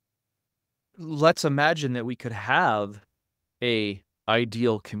 let's imagine that we could have a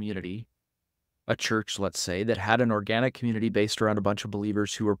ideal community a church, let's say, that had an organic community based around a bunch of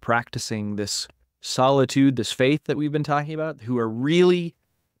believers who were practicing this solitude, this faith that we've been talking about, who are really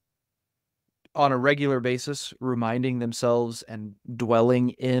on a regular basis reminding themselves and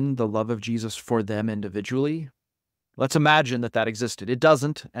dwelling in the love of Jesus for them individually. Let's imagine that that existed. It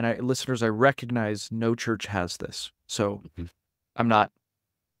doesn't, and listeners, I recognize no church has this. So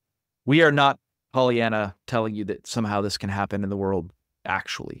we are not Pollyanna telling you that somehow this can happen in the world.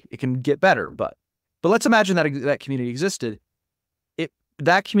 Actually, it can get better, but let's imagine that that community existed.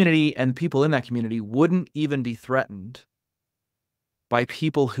 That community and people in that community wouldn't even be threatened by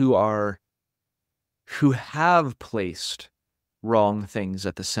people who have placed wrong things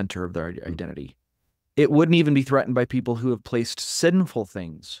at the center of their identity. It wouldn't even be threatened by people who have placed sinful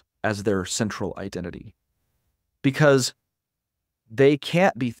things as their central identity, because I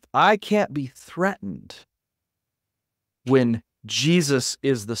can't be threatened when Jesus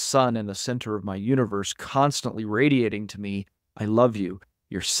is the sun and the center of my universe, constantly radiating to me, I love you.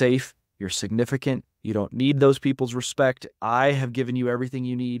 You're safe. You're significant. You don't need those people's respect. I have given you everything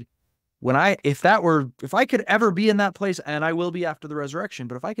you need. If I could ever be in that place, and I will be after the resurrection,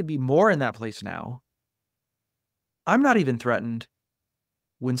 but if I could be more in that place now, I'm not even threatened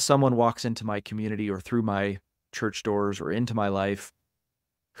when someone walks into my community or through my church doors or into my life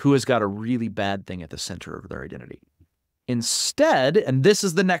who has got a really bad thing at the center of their identity. Instead, and this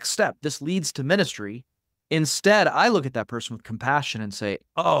is the next step, this leads to ministry. Instead, I look at that person with compassion and say,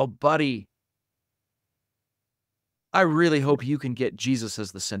 oh, buddy, I really hope you can get Jesus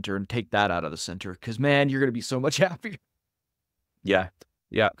as the center and take that out of the center, because, man, you're going to be so much happier. Yeah.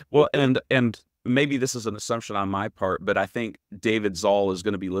 Yeah. Well, and maybe this is an assumption on my part, but I think David Zoll is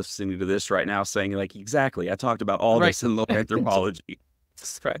going to be listening to this right now saying, like, exactly, I talked about all this in low anthropology.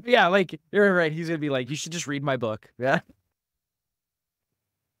 Right. Yeah, like, you're right. He's going to be like, you should just read my book. Yeah.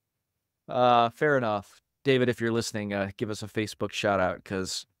 Fair enough. David, if you're listening, give us a Facebook shout out,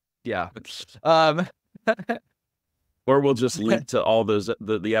 because, yeah. Or we'll just link to all those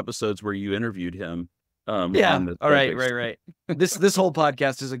the episodes where you interviewed him. Yeah. All right. Right. This whole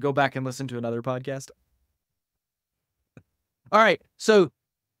podcast is a go back and listen to another podcast. All right. So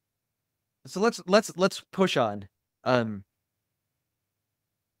let's push on.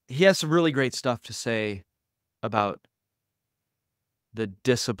 He has some really great stuff to say about the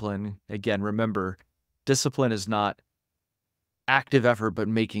discipline. Again, remember, discipline is not active effort, but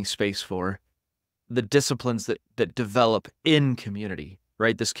making space for the disciplines that develop in community,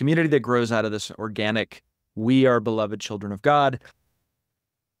 right? This community that grows out of this organic, we are beloved children of God.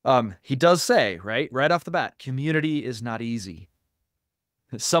 He does say, right off the bat, community is not easy.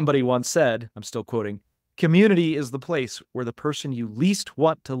 Somebody once said, I'm still quoting, community is the place where the person you least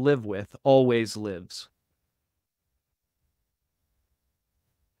want to live with always lives.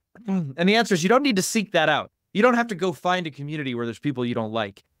 And the answer is, you don't need to seek that out. You don't have to go find a community where there's people you don't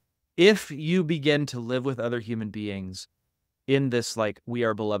like. If you begin to live with other human beings in this, like, we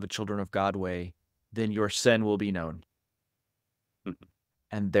are beloved children of God way, then your sin will be known.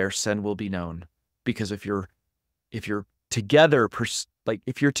 And their sin will be known. Because if you're together,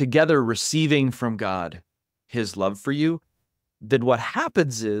 if you're together receiving from God his love for you, then what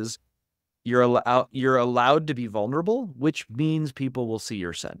happens is you're allowed to be vulnerable, which means people will see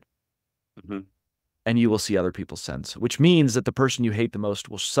your sin. Mm-hmm. And you will see other people's sins, which means that the person you hate the most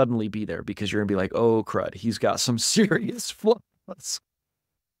will suddenly be there, because you're going to be like, oh, crud, he's got some serious flaws.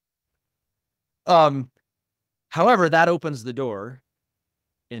 However, that opens the door,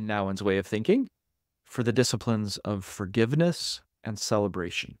 in Nouwen's way of thinking, for the disciplines of forgiveness and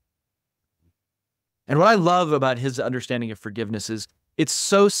celebration. And what I love about his understanding of forgiveness is it's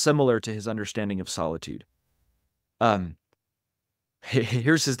so similar to his understanding of solitude.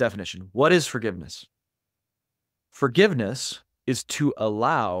 Here's his definition. What is forgiveness? Forgiveness is to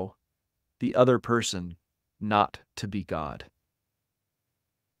allow the other person not to be God.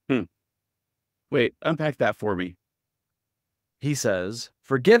 Wait, unpack that for me. He says,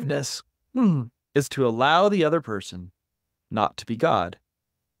 forgiveness is to allow the other person not to be God.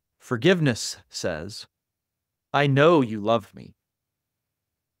 Forgiveness says, I know you love me,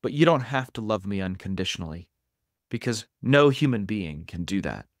 but you don't have to love me unconditionally, because no human being can do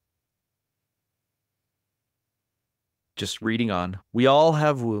that. Just reading on. We all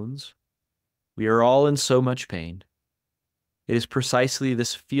have wounds. We are all in so much pain. It is precisely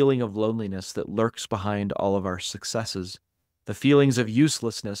this feeling of loneliness that lurks behind all of our successes, the feelings of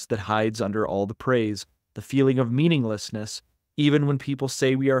uselessness that hides under all the praise, the feeling of meaninglessness, even when people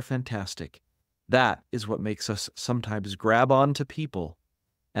say we are fantastic. That is what makes us sometimes grab on to people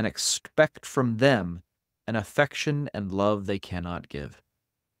and expect from them an affection and love they cannot give.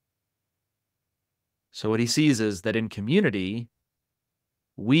 So what he sees is that in community,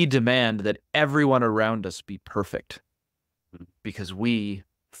 we demand that everyone around us be perfect because we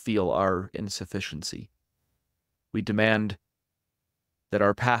feel our insufficiency. We demand that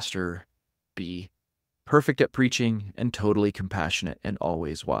our pastor be perfect at preaching and totally compassionate and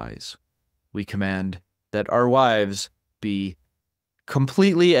always wise. We command that our wives be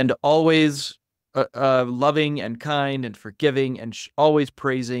completely and always loving and kind and forgiving and always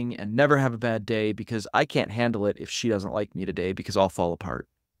praising and never have a bad day, because I can't handle it if she doesn't like me today, because I'll fall apart.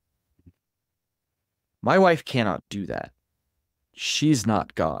 My wife cannot do that. She's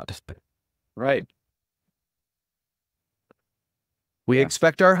not God. Right. We Yeah.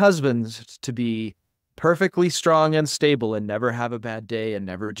 expect our husbands to be perfectly strong and stable and never have a bad day and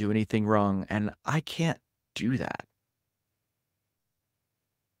never do anything wrong. And I can't do that.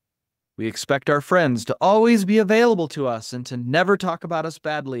 We expect our friends to always be available to us and to never talk about us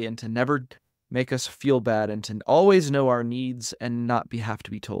badly and to never make us feel bad and to always know our needs and not have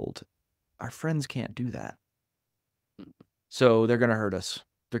to be told. Our friends can't do that. So they're going to hurt us.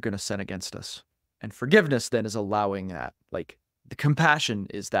 They're going to sin against us. And forgiveness then is allowing that. Like, the compassion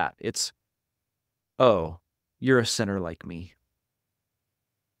is that. It's, oh, you're a sinner like me.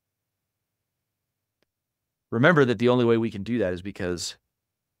 Remember that the only way we can do that is because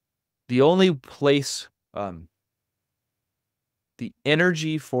the only place, the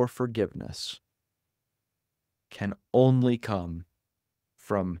energy for forgiveness can only come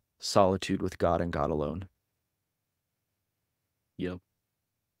from solitude with God and God alone. Yep.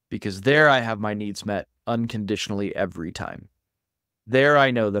 Because there I have my needs met unconditionally every time. There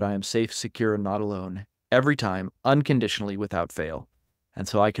I know that I am safe, secure, and not alone every time, unconditionally, without fail. And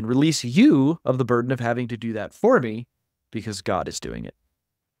so I can release you of the burden of having to do that for me because God is doing it.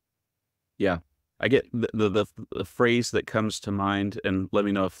 Yeah. I get the phrase that comes to mind, and let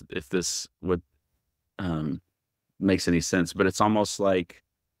me know if this would makes any sense, but it's almost like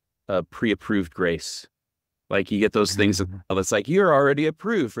a pre-approved grace. Like you get those things that's like, you're already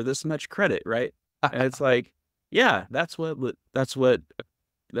approved for this much credit, right? And it's like, yeah, that's what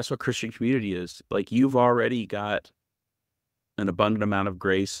Christian community is. Like, you've already got an abundant amount of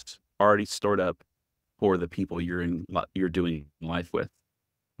grace already stored up for the people you're doing life with.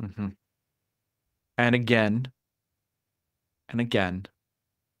 Mm-hmm. And again,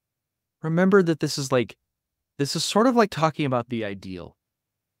 remember that this is sort of like talking about the ideal.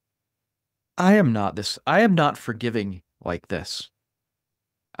 I am not forgiving like this.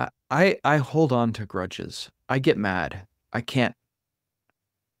 I hold on to grudges. I get mad. I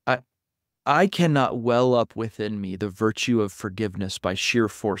cannot well up within me the virtue of forgiveness by sheer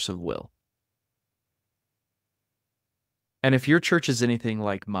force of will. And if your church is anything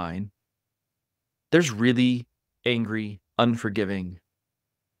like mine, there's really angry, unforgiving,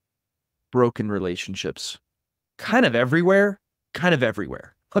 broken relationships kind of everywhere.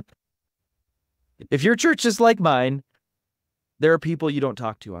 If your church is like mine, there are people you don't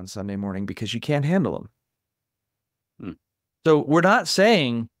talk to on Sunday morning because you can't handle them. So we're not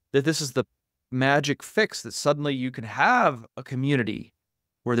saying that this is the magic fix that suddenly you can have a community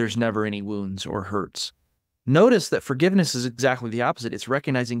where there's never any wounds or hurts. Notice that forgiveness is exactly the opposite. It's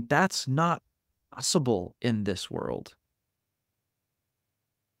recognizing that's not possible in this world.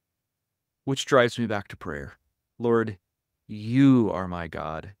 Which drives me back to prayer. Lord, you are my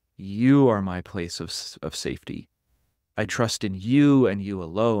God. You are my place of safety. I trust in you and you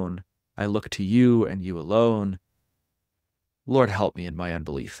alone. I look to you and you alone. Lord, help me in my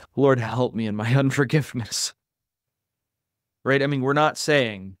unbelief. Lord, help me in my unforgiveness. Right? I mean, we're not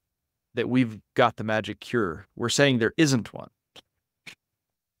saying that we've got the magic cure. We're saying there isn't one.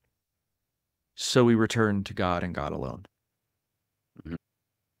 So we return to God and God alone. Mm-hmm.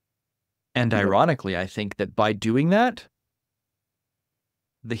 And ironically, I think that by doing that,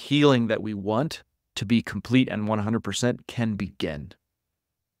 the healing that we want to be complete and 100% can begin.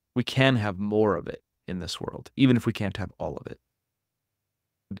 We can have more of it in this world, even if we can't have all of it.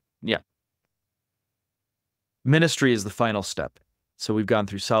 Yeah. Ministry is the final step. So we've gone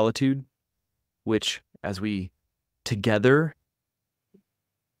through solitude, which, as we together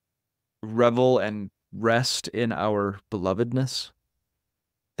revel and rest in our belovedness,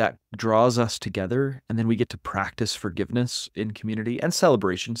 that draws us together, and then we get to practice forgiveness in community and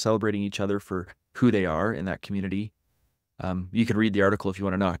celebrating each other for who they are in that community. You can read the article if you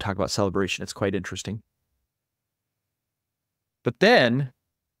want to know. I talk about celebration. It's quite interesting. But then,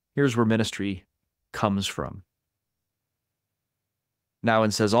 here's where ministry comes from.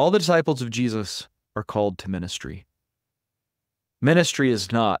 Nouwen says, all the disciples of Jesus are called to ministry. Ministry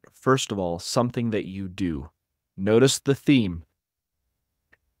is not, first of all, something that you do. Notice the theme.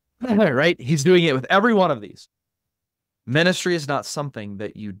 Right? He's doing it with every one of these. Ministry is not something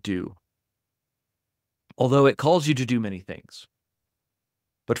that you do, although it calls you to do many things.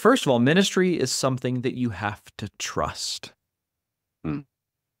 But first of all, ministry is something that you have to trust.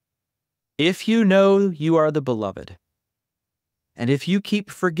 If you know you are the beloved, and if you keep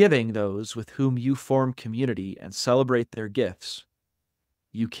forgiving those with whom you form community and celebrate their gifts,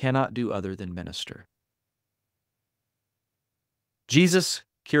 you cannot do other than minister. Jesus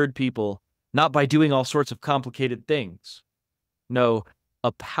cured people not by doing all sorts of complicated things. No,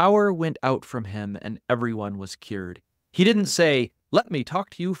 a power went out from him and everyone was cured. He didn't say, "Let me talk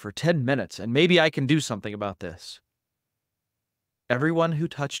to you for 10 minutes and maybe I can do something about this." Everyone who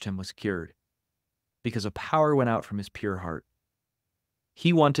touched him was cured because a power went out from his pure heart.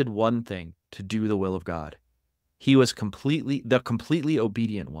 He wanted one thing, to do the will of God. He was the completely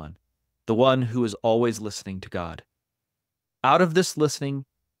obedient one, the one who was always listening to God. Out of this listening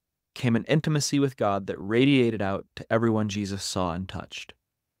came an intimacy with God that radiated out to everyone Jesus saw and touched.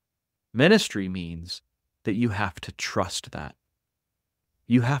 Ministry means that you have to trust that.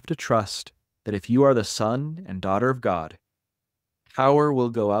 You have to trust that if you are the son and daughter of God, power will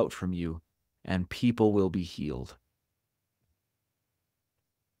go out from you and people will be healed.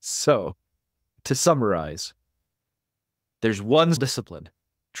 So, to summarize, there's one discipline,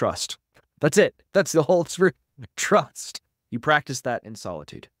 trust. That's it. That's the whole spirit. Trust. You practice that in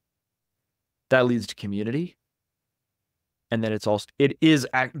solitude. That leads to community. And then it is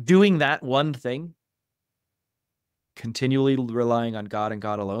doing that one thing, continually relying on God and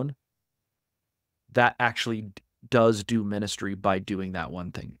God alone. That actually does do ministry by doing that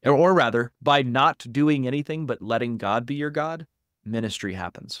one thing. Or rather, by not doing anything but letting God be your God, ministry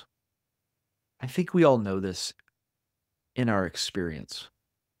happens. I think we all know this in our experience.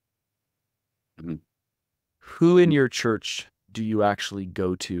 Who in your church do you actually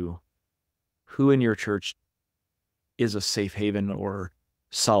go to? Who in your church is a safe haven or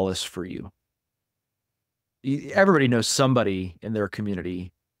solace for you? Everybody knows somebody in their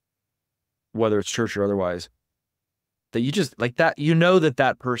community, whether it's church or otherwise, that you just like that, you know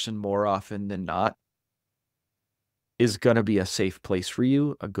that person more often than not is going to be a safe place for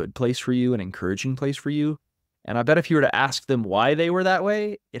you, a good place for you, an encouraging place for you. And I bet if you were to ask them why they were that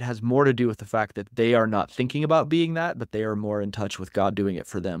way, it has more to do with the fact that they are not thinking about being that, but they are more in touch with God doing it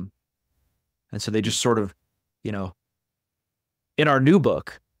for them. And so they just sort of, in our new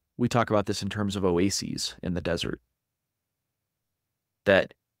book, we talk about this in terms of oases in the desert.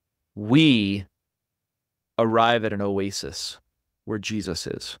 That we arrive at an oasis where Jesus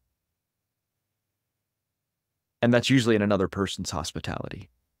is. And that's usually in another person's hospitality.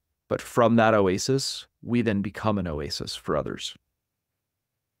 But from that oasis, we then become an oasis for others.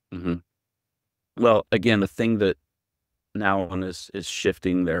 Well, again, the thing that now is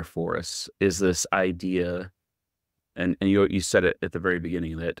shifting there for us is this idea, and you said it at the very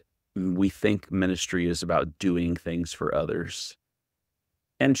beginning, that we think ministry is about doing things for others.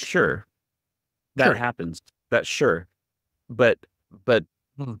 And sure, that happens. That's sure. But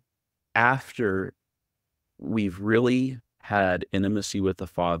after we've really had intimacy with the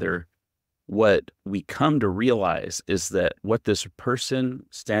Father, what we come to realize is that what this person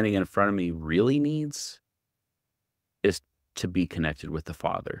standing in front of me really needs is to be connected with the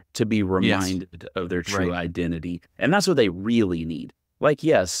Father, to be reminded of their true identity. And that's what they really need. Like,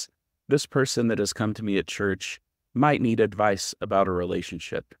 yes, this person that has come to me at church might need advice about a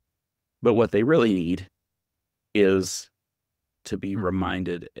relationship, but what they really need is to be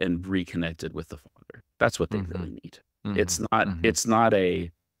reminded and reconnected with the Father. That's what they really need. It's not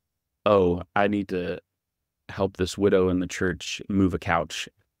oh, I need to help this widow in the church move a couch.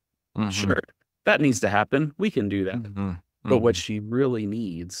 Sure, that needs to happen. We can do that. But what she really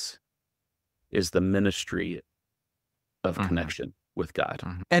needs is the ministry of connection with God.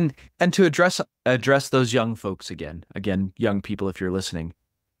 And to address those young folks again, young people, if you're listening,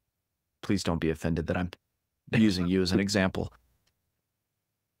 please don't be offended that I'm using you as an example.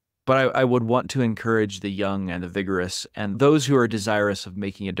 But I would want to encourage the young and the vigorous and those who are desirous of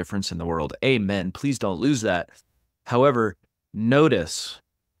making a difference in the world. Amen. Please don't lose that. However,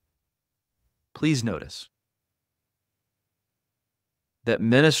 please notice that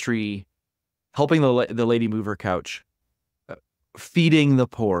ministry, helping the lady move her couch, feeding the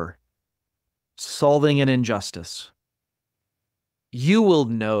poor, solving an injustice, you will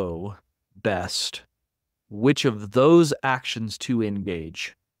know best which of those actions to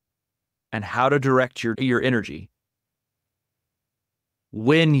engage and how to direct your energy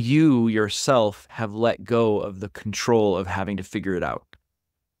when you yourself have let go of the control of having to figure it out.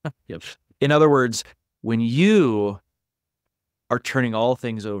 In other words, when you are turning all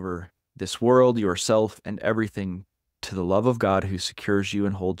things over, this world, yourself, and everything, to the love of God who secures you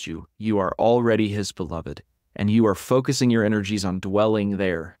and holds you, you are already his beloved, and you are focusing your energies on dwelling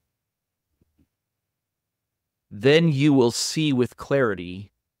there. Then you will see with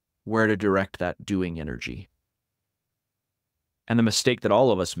clarity where to direct that doing energy. And the mistake that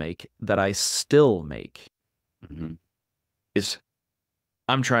all of us make, that I still make, is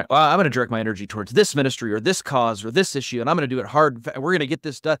I'm going to direct my energy towards this ministry or this cause or this issue, and I'm going to do it hard. We're going to get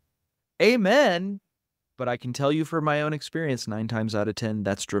this done. Amen. But I can tell you from my own experience, 9 times out of 10,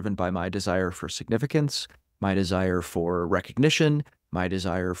 that's driven by my desire for significance, my desire for recognition, my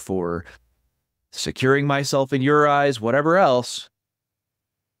desire for securing myself in your eyes, whatever else.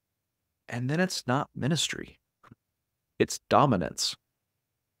 And then it's not ministry. It's dominance.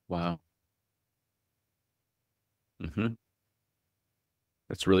 Wow.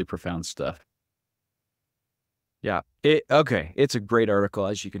 That's really profound stuff. Yeah. Okay. It's a great article,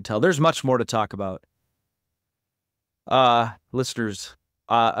 as you can tell. There's much more to talk about. Listeners,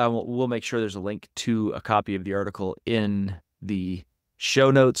 we'll make sure there's a link to a copy of the article in the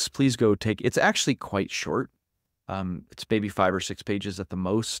show notes. Please go take. It's actually quite short. It's maybe 5 or 6 pages at the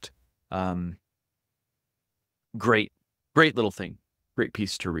most. Great little thing. Great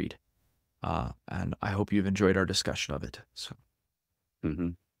piece to read. And I hope you've enjoyed our discussion of it. So,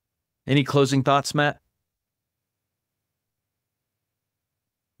 Any closing thoughts, Matt?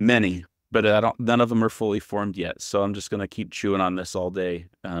 Many, but none of them are fully formed yet. So I'm just going to keep chewing on this all day.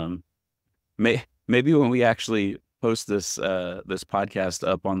 Maybe when we actually post this podcast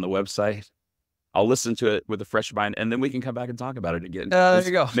up on the website, I'll listen to it with a fresh mind, and then we can come back and talk about it again. There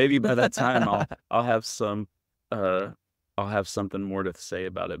you go. Maybe by that time I'll have some I'll have something more to say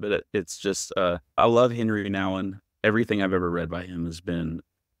about it. But it's just I love Henri Nouwen. Everything I've ever read by him has been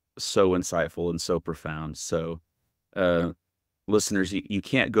so insightful and so profound. So listeners, you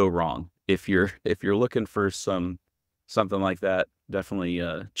can't go wrong if you're looking for something like that. Definitely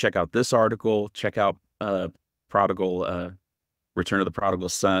check out this article. Check out Return of the Prodigal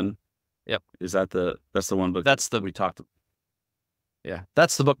Son. Yep. That's the one book we talked. Yeah,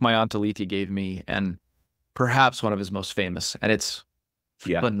 that's the book my Aunt Alethea gave me, and perhaps one of his most famous, and it's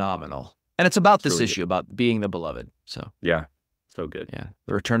phenomenal. And it's about this issue, about being the beloved. So yeah, so good. Yeah,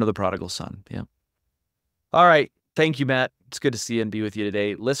 the Return of the Prodigal Son. Yeah. All right. Thank you, Matt. It's good to see you and be with you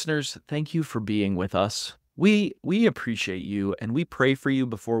today. Listeners, thank you for being with us. We appreciate you, and we pray for you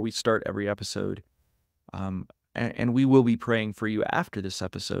before we start every episode. And we will be praying for you after this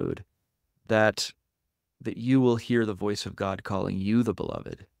episode, that you will hear the voice of God calling you the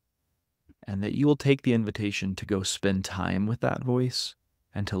beloved, and that you will take the invitation to go spend time with that voice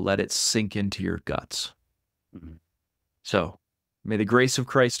and to let it sink into your guts. So may the grace of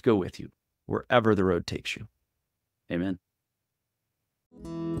Christ go with you wherever the road takes you. Amen.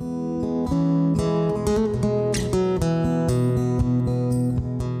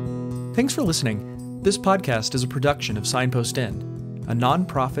 Thanks for listening. This podcast is a production of Signpost Inn, a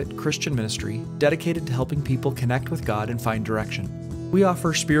non-profit Christian ministry dedicated to helping people connect with God and find direction. We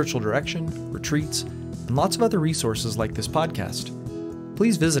offer spiritual direction, retreats, and lots of other resources like this podcast.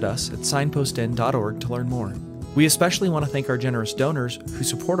 Please visit us at signpostinn.org to learn more. We especially want to thank our generous donors who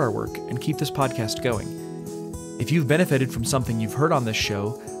support our work and keep this podcast going. If you've benefited from something you've heard on this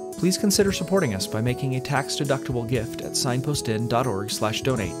show, please consider supporting us by making a tax-deductible gift at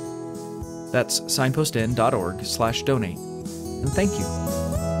signpostinn.org/donate. That's signpostinn.org/donate. And thank you.